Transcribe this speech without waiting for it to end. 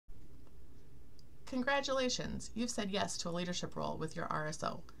Congratulations! You've said yes to a leadership role with your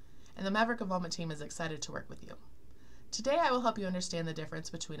RSO, and the Maverick Involvement team is excited to work with you. Today I will help you understand the difference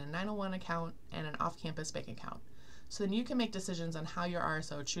between a 901 account and an off-campus bank account, so then you can make decisions on how your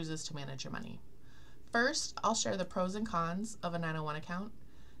RSO chooses to manage your money. First, I'll share the pros and cons of a 901 account.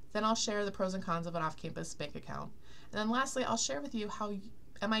 Then I'll share the pros and cons of an off-campus bank account. And then lastly, I'll share with you how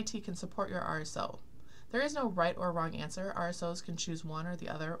MIT can support your RSO. There is no right or wrong answer. RSOs can choose one or the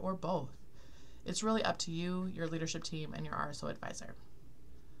other or both. It's really up to you, your leadership team, and your RSO advisor.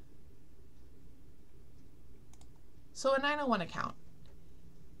 So a 901 account.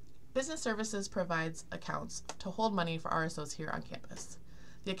 Business Services provides accounts to hold money for RSOs here on campus.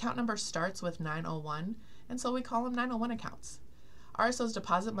 The account number starts with 901, and so we call them 901 accounts. RSOs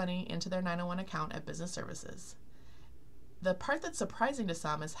deposit money into their 901 account at Business Services. The part that's surprising to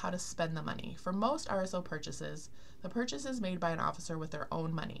some is how to spend the money. For most RSO purchases, the purchase is made by an officer with their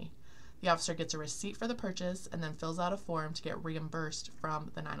own money. The officer gets a receipt for the purchase and then fills out a form to get reimbursed from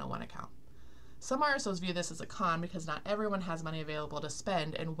the 901 account. Some RSOs view this as a con because not everyone has money available to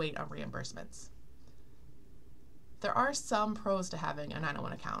spend and wait on reimbursements. There are some pros to having a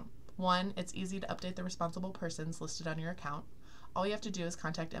 901 account. One, it's easy to update the responsible persons listed on your account. All you have to do is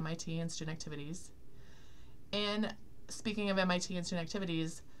contact MIT and Student Activities. And speaking of MIT and Student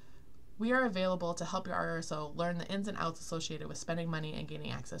Activities, we are available to help your RSO learn the ins and outs associated with spending money and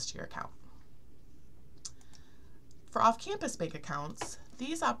gaining access to your account. For off-campus bank accounts,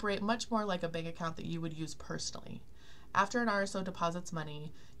 these operate much more like a bank account that you would use personally. After an RSO deposits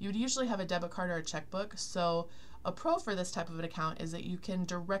money, you would usually have a debit card or a checkbook, so a pro for this type of an account is that you can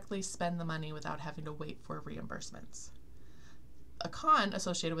directly spend the money without having to wait for reimbursements. A con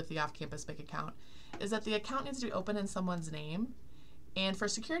associated with the off-campus bank account is that the account needs to be open in someone's name, and for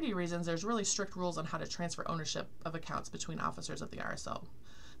security reasons, there's really strict rules on how to transfer ownership of accounts between officers of the RSO.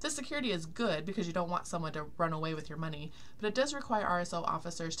 This security is good because you don't want someone to run away with your money, but it does require RSO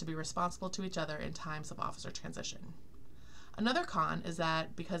officers to be responsible to each other in times of officer transition. Another con is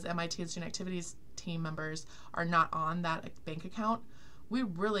that because MIT and Student Activities team members are not on that bank account, we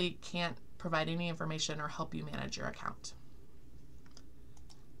really can't provide any information or help you manage your account.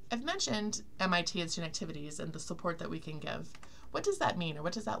 I've mentioned MIT and Student Activities and the support that we can give. What does that mean, or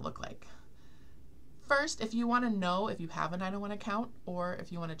what does that look like? First, if you want to know if you have a 901 account or if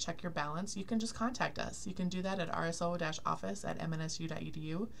you want to check your balance, you can just contact us. You can do that at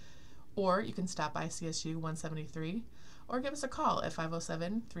rso-office@mnsu.edu, or you can stop by CSU 173 or give us a call at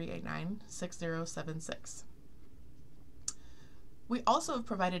 507-389-6076. We also have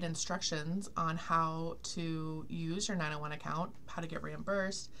provided instructions on how to use your 901 account, how to get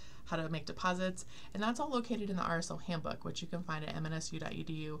reimbursed, how to make deposits, and that's all located in the RSO handbook, which you can find at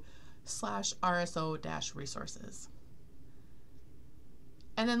mnsu.edu/RSO-resources.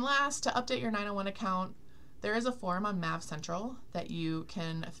 And then last, to update your 901 account, there is a form on Mav Central that you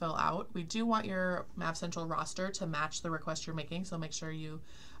can fill out. We do want your Mav Central roster to match the request you're making, so make sure you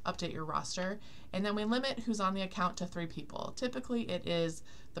update your roster. And then we limit who's on the account to 3 people. Typically it is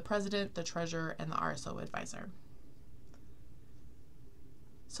the president, the treasurer, and the RSO advisor.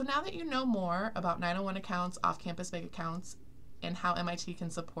 So now that you know more about 901 accounts, off-campus bank accounts, and how MIT can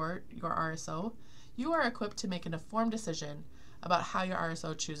support your RSO, you are equipped to make an informed decision about how your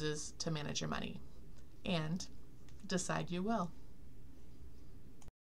RSO chooses to manage your money. And decide you will.